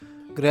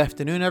Good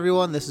afternoon,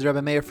 everyone. This is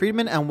Rabbi Meir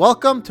Friedman, and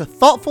welcome to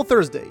Thoughtful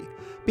Thursday.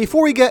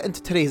 Before we get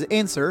into today's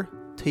answer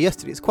to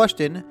yesterday's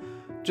question,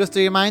 just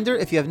a reminder,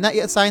 if you have not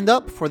yet signed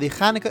up for the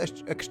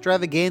Hanukkah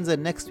extravaganza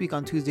next week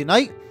on Tuesday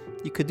night,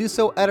 you could do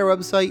so at our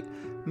website,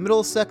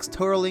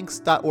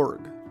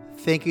 middlesextorahlinks.org.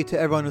 Thank you to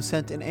everyone who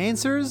sent in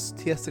answers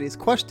to yesterday's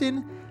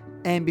question.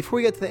 And before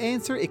we get to the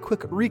answer, a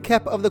quick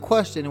recap of the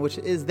question, which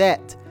is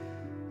that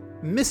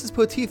Mrs.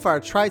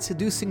 Potiphar tried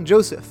seducing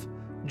Joseph.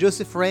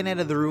 Joseph ran out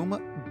of the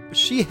room.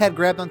 She had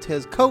grabbed onto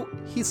his coat.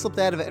 He slipped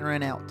out of it and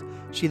ran out.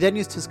 She then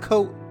used his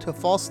coat to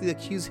falsely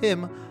accuse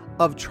him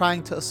of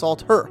trying to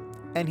assault her,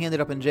 and he ended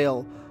up in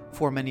jail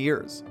for many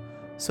years.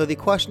 So the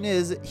question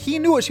is, he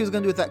knew what she was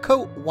going to do with that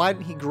coat. Why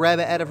didn't he grab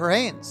it out of her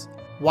hands?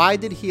 Why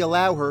did he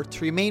allow her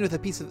to remain with a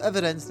piece of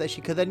evidence that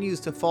she could then use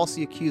to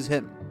falsely accuse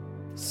him?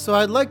 So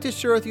I'd like to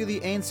share with you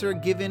the answer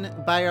given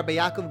by Rabbi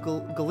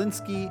Yaakov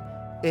Galinsky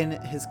in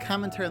his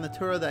commentary on the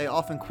Torah that I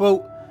often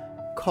quote,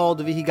 called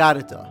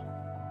Vihigadita.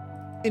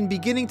 In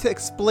beginning to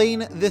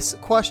explain this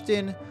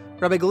question,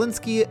 Rabbi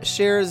Galinsky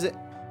shares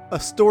a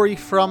story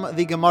from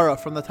the Gemara,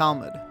 from the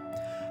Talmud.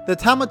 The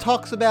Talmud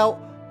talks about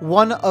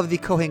one of the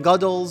Kohen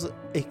Gadol's,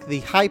 the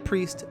high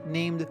priest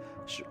named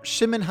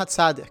Shimon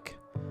HaTzadik,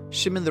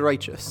 Shimon the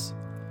Righteous.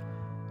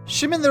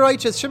 Shimon the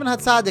Righteous, Shimon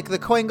HaTzadik, the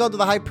Kohen Gadol,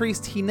 the high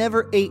priest, he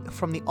never ate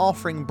from the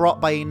offering brought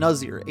by a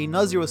Nazir. A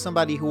Nazir was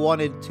somebody who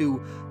wanted to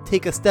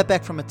take a step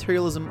back from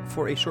materialism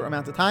for a short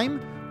amount of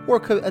time, or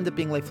it could end up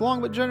being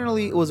lifelong, but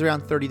generally it was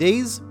around 30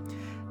 days.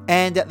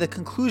 And at the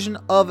conclusion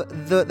of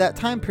that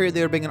time period,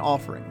 they would bring an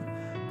offering.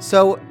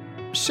 So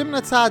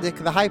Shimon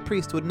HaTzadik, the high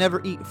priest, would never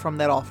eat from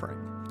that offering.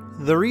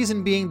 The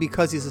reason being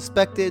because he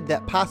suspected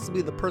that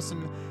possibly the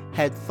person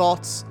had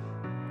thoughts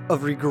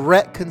of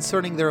regret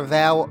concerning their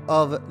vow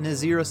of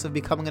Nazirus, of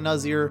becoming a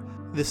Nazir,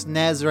 this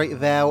Nazirite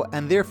vow,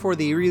 and therefore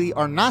they really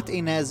are not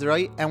a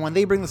Nazirite, and when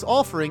they bring this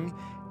offering,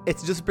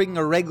 it's just bringing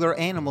a regular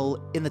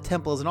animal in the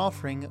temple as an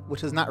offering,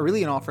 which is not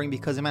really an offering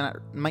because it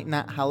might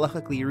not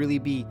halachically really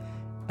be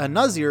a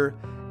Nazir,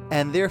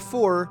 and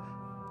therefore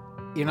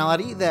you're not allowed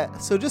to eat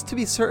that. So just to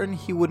be certain,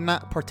 he would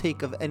not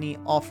partake of any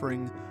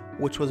offering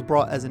which was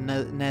brought as a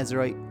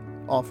Nazirite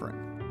offering.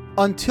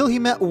 Until he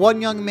met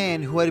one young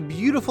man who had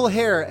beautiful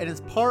hair, and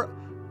as part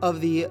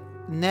of the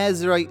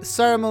Nazirite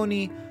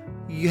ceremony,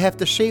 you have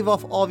to shave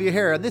off all of your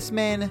hair. And this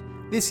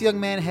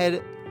young man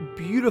had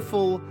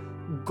beautiful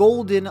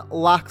golden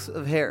locks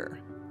of hair.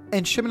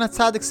 And Shimon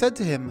HaTzadik said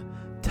to him,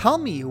 "Tell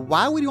me,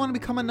 why would you want to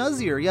become a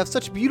Nazir? You have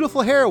such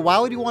beautiful hair. Why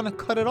would you want to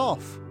cut it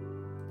off?"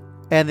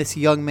 And this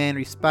young man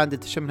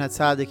responded to Shimon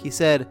HaTzadik. He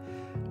said,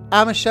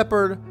 "I'm a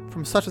shepherd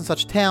from such and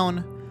such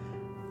town.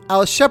 I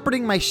was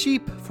shepherding my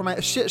sheep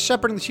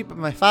shepherding the sheep of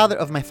my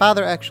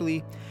father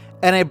actually,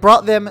 and I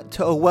brought them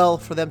to a well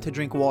for them to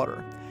drink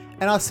water.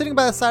 And I was sitting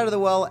by the side of the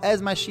well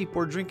as my sheep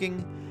were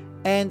drinking,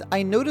 and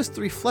I noticed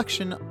the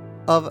reflection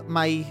of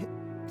my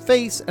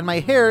face and my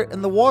hair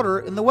in the water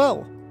in the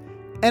well.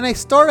 And I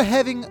started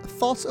having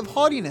thoughts of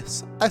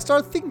haughtiness. I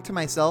started thinking to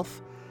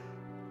myself,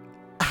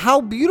 how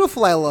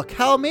beautiful I look,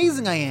 how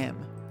amazing I am.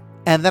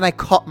 And then I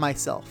caught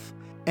myself,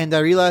 and I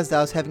realized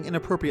I was having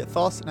inappropriate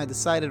thoughts, and I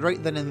decided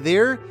right then and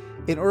there,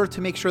 in order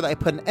to make sure that I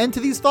put an end to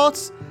these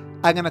thoughts,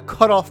 I'm going to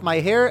cut off my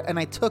hair, and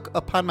I took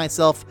upon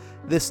myself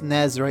this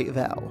Nazirite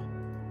vow."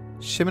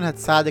 Shimon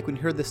HaTzadik, when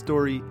he heard this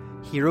story,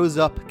 he rose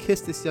up,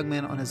 kissed this young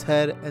man on his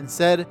head, and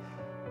said,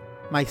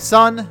 "My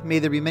son, may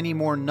there be many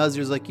more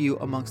Nazirs like you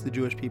amongst the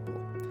Jewish people."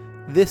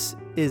 This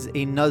is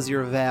a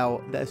Nazir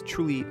vow that is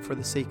truly for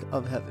the sake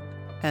of heaven.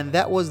 And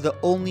that was the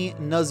only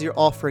Nazir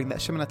offering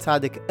that Shimon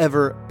HaTzadik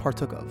ever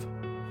partook of.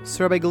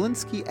 So Rabbi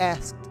Galinsky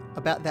asked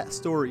about that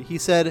story. He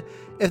said,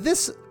 if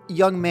this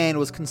young man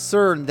was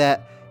concerned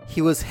that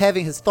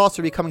his thoughts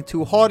were becoming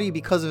too haughty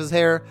because of his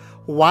hair,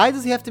 why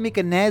does he have to make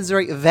a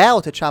Nazirite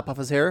vow to chop off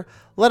his hair?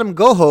 Let him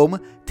go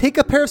home, take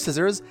a pair of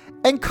scissors,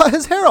 and cut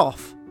his hair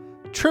off.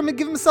 Trim and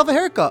give himself a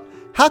haircut.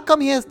 How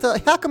come he had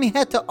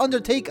to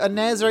undertake a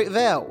Nazirite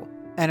vow?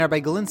 And Rabbi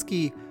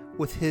Galinsky,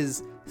 with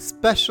his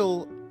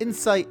special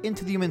insight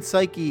into the human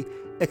psyche,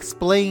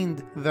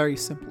 explained very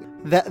simply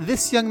that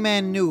this young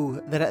man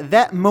knew that at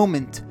that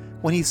moment,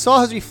 when he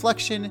saw his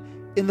reflection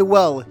in the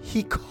well,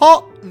 he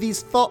caught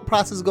these thought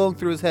processes going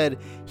through his head.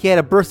 He had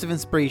a burst of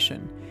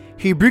inspiration.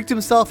 He rebuked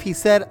himself. He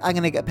said, "I'm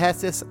going to get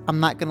past this. I'm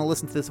not going to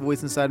listen to this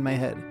voice inside my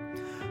head."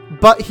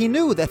 But he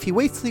knew that if he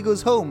waits till he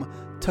goes home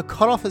to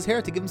cut off his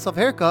hair, to give himself a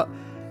haircut,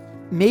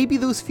 maybe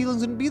those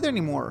feelings wouldn't be there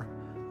anymore.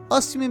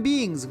 Us human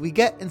beings, we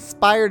get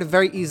inspired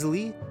very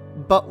easily,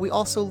 but we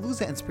also lose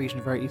that inspiration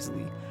very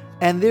easily.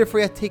 And therefore,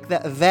 he had to take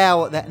that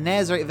vow, that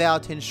Nazirite vow,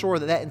 to ensure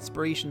that that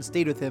inspiration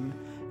stayed with him,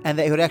 and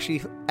that he would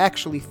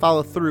actually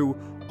follow through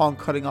on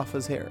cutting off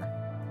his hair.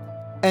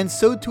 And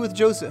so too with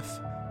Joseph.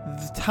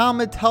 The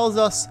Talmud tells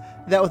us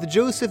that with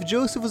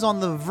Joseph was on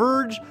the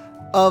verge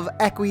of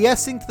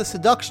acquiescing to the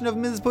seduction of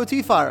Mrs.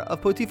 Potiphar,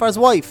 of Potiphar's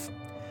wife.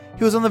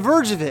 He was on the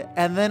verge of it,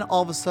 and then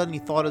all of a sudden he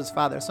thought of his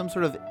father. Some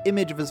sort of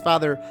image of his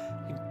father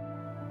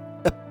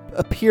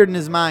appeared in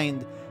his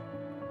mind,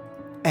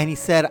 and he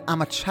said,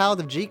 "I'm a child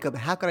of Jacob.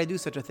 How could I do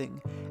such a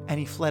thing?" And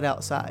he fled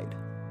outside.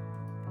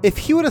 If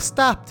he would have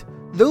stopped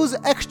those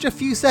extra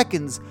few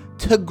seconds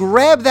to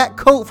grab that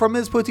coat from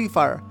Ms.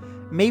 Potiphar,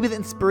 maybe the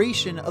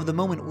inspiration of the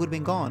moment would have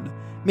been gone.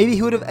 Maybe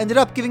he would have ended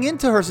up giving in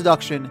to her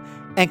seduction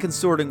and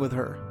consorting with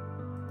her.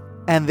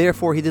 And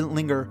therefore he didn't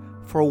linger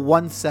for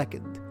 1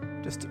 second.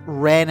 Just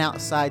ran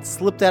outside,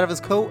 slipped out of his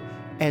coat,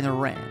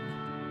 and ran.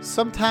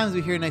 Sometimes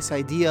we hear a nice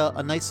idea,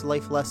 a nice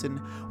life lesson.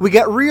 We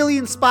get really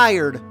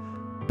inspired.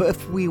 But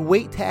if we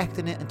wait to act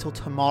on it until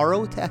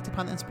tomorrow to act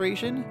upon the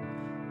inspiration,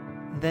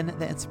 then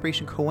the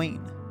inspiration could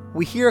wane.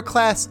 We hear a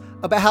class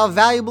about how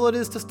valuable it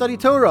is to study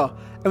Torah.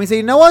 And we say,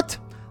 you know what?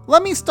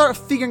 Let me start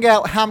figuring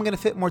out how I'm going to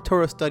fit more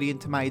Torah study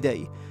into my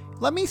day.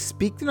 Let me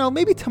speak,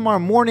 maybe tomorrow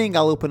morning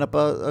I'll open up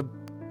a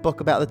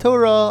book about the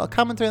Torah, a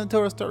commentary on the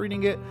Torah, start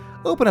reading it,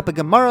 open up a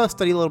Gemara,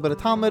 study a little bit of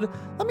Talmud.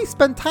 Let me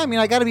spend time,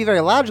 I got to be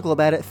very logical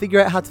about it, figure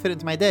out how to fit it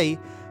into my day.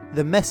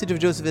 The message of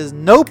Joseph is,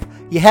 nope,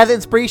 you have the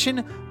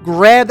inspiration,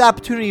 grab the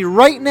opportunity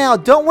right now.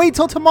 Don't wait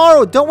till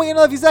tomorrow. Don't wait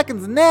another few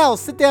seconds. Now,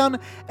 sit down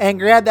and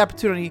grab the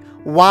opportunity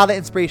while the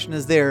inspiration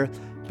is there,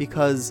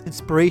 because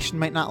inspiration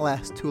might not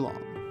last too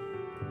long.